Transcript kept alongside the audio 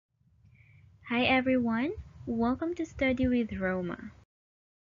Hi everyone, welcome to Study with Roma.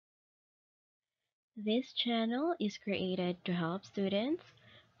 This channel is created to help students,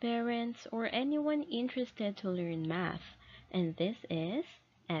 parents, or anyone interested to learn math, and this is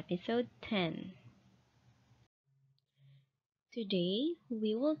episode 10. Today,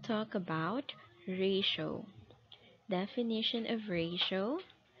 we will talk about ratio, definition of ratio,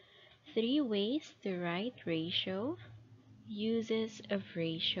 3 ways to write ratio, uses of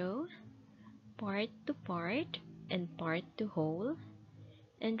ratio, part to part and part to whole,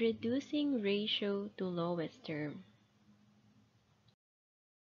 and reducing ratio to lowest term.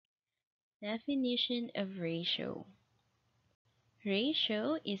 Definition of ratio.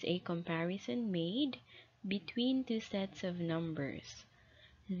 Ratio is a comparison made between two sets of numbers.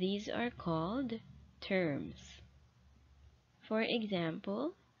 These are called terms. For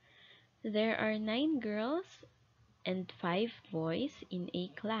example, there are 9 girls and 5 boys in a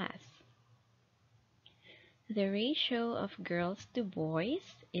class. The ratio of girls to boys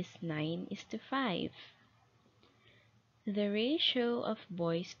is 9:5. The ratio of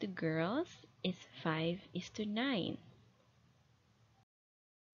boys to girls is 5:9.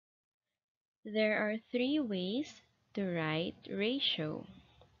 There are 3 ways to write ratio.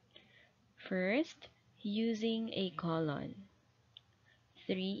 First, using a colon.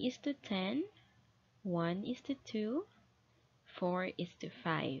 3:10, 1:2,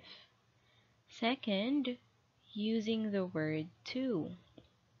 4:5. Second, using the word 2.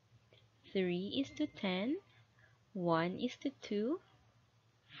 3:10, 1:2,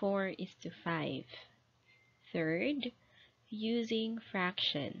 4:5. Third, using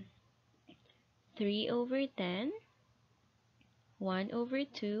fraction. 3/10,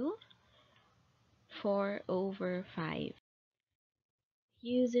 1/2, 4/5.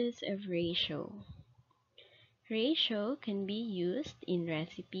 Uses of ratio. Ratio can be used in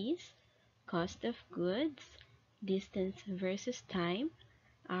recipes, cost of goods, distance versus time,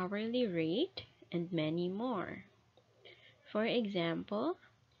 hourly rate, and many more. For example,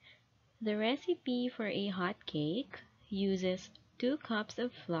 the recipe for a hot cake uses 2 cups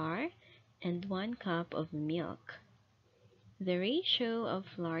of flour and 1 cup of milk. The ratio of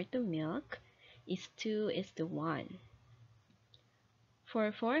flour to milk is 2:1.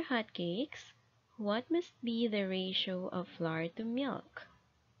 For 4 hot cakes, what must be the ratio of flour to milk?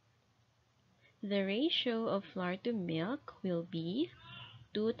 The ratio of flour to milk will be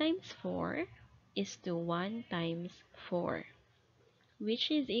 2 times 4 is to 1 times 4, which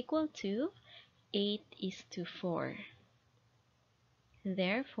is equal to 8:4.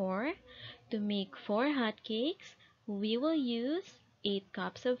 Therefore, to make 4 hot cakes, we will use 8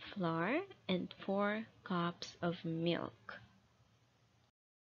 cups of flour and 4 cups of milk.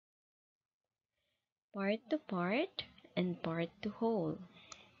 Part to part and part to whole.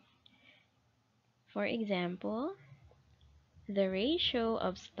 For example, the ratio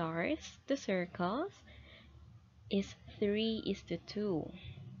of stars to circles is 3:2.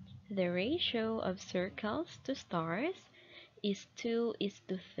 The ratio of circles to stars is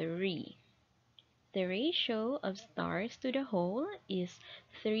 2:3. The ratio of stars to the whole is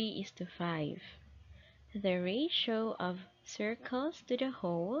 3:5. The ratio of circles to the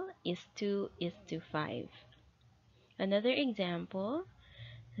whole is 2:5. Another example,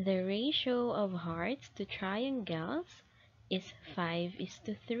 the ratio of hearts to triangles is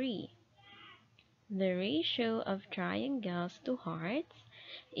 5:3. The ratio of triangles to hearts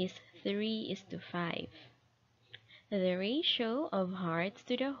is 3:5. The ratio of hearts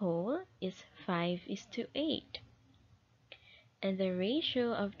to the whole is 5:8. And the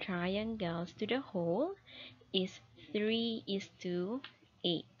ratio of triangles to the whole is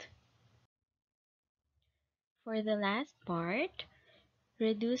 3:8. For the last part,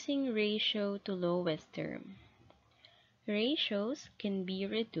 reducing ratio to lowest term. Ratios can be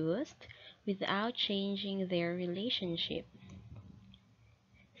reduced without changing their relationship.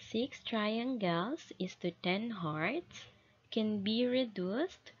 6 triangles is to 10 hearts can be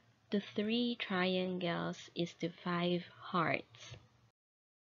reduced to 3 triangles is to 5 hearts.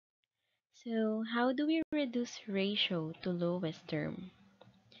 So, how do we reduce ratio to lowest term?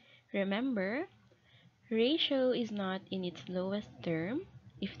 Remember, ratio is not in its lowest term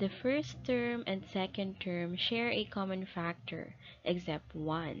if the first term and second term share a common factor except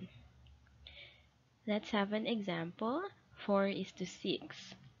 1. Let's have an example.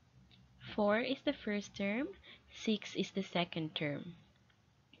 4:6. 4 is the first term, 6 is the second term.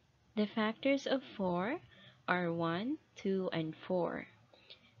 The factors of 4 are 1, 2, and 4.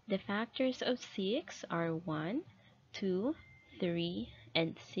 The factors of 6 are 1, 2, 3,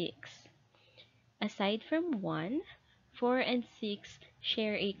 and 6. Aside from 1, 4 and 6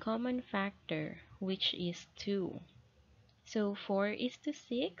 share a common factor, which is 2. So 4 is to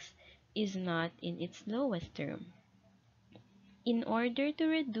 6 is not in its lowest term. In order to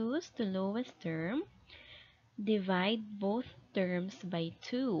reduce the lowest term, divide both terms by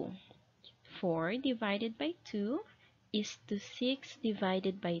 2. 4 divided by 2 is to 6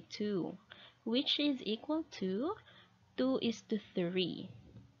 divided by 2, which is equal to 2 is to 3.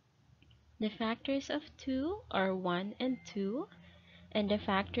 The factors of 2 are 1 and 2, and the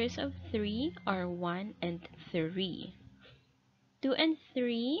factors of 3 are 1 and 3. 2 and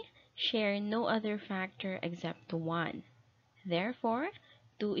 3 share no other factor except 1. Therefore,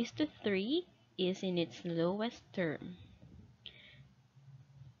 2 is to 3 is in its lowest term.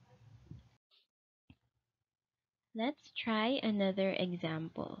 Let's try another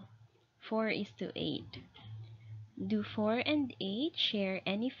example. 4 is to 8. Do 4 and 8 share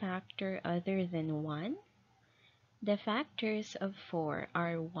any factor other than 1? The factors of 4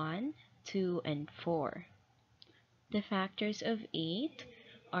 are 1, 2, and 4. The factors of 8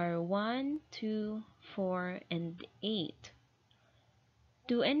 are 1, 2, 4, and 8.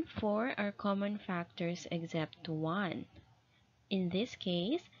 2 and 4 are common factors except 1. In this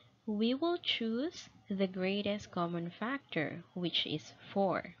case, we will choose the greatest common factor, which is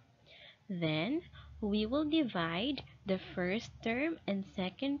 4. Then, we will divide the first term and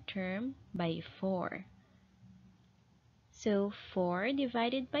second term by 4. So 4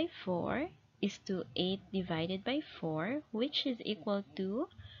 divided by 4 is to 8 divided by 4, which is equal to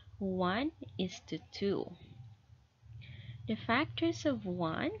 1 is to 2. The factors of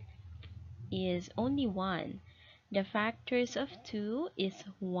 1 is only 1. The factors of 2 is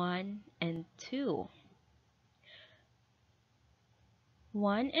 1 and 2.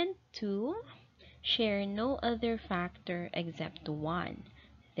 1 and 2 share no other factor except 1.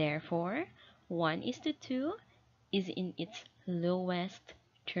 Therefore, 1 is to 2 is in its lowest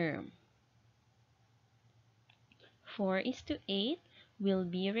term. 4 is to 8 will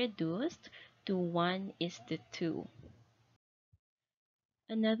be reduced to 1 is to 2.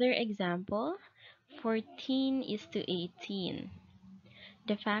 Another example, 14 is to 18.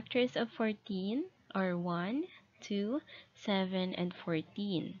 The factors of 14 are 1, 2, 7, and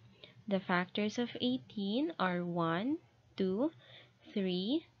 14. The factors of 18 are 1, 2,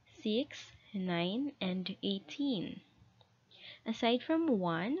 3, 6, 9, and 18. Aside from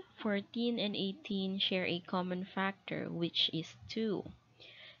 1, 14 and 18 share a common factor, which is 2.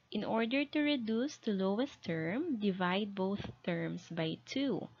 In order to reduce the lowest term, divide both terms by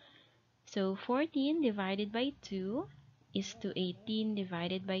 2. So 14 divided by 2 is to 18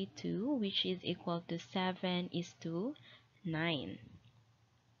 divided by 2, which is equal to 7 is to 9.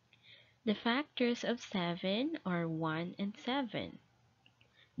 The factors of 7 are 1 and 7.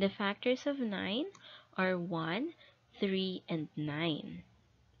 The factors of 9 are 1, 3, and 9.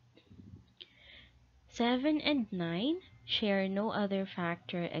 7 and 9 share no other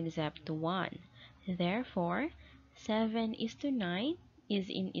factor except 1. Therefore, 7 is to 9 is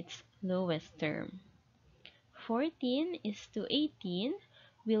in its lowest term. 14 is to 18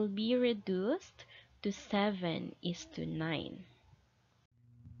 will be reduced to 7 is to 9.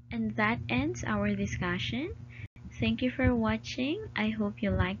 And that ends our discussion. Thank you for watching. I hope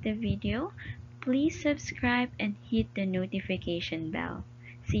you liked the video. Please subscribe and hit the notification bell.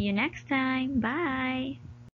 See you next time. Bye!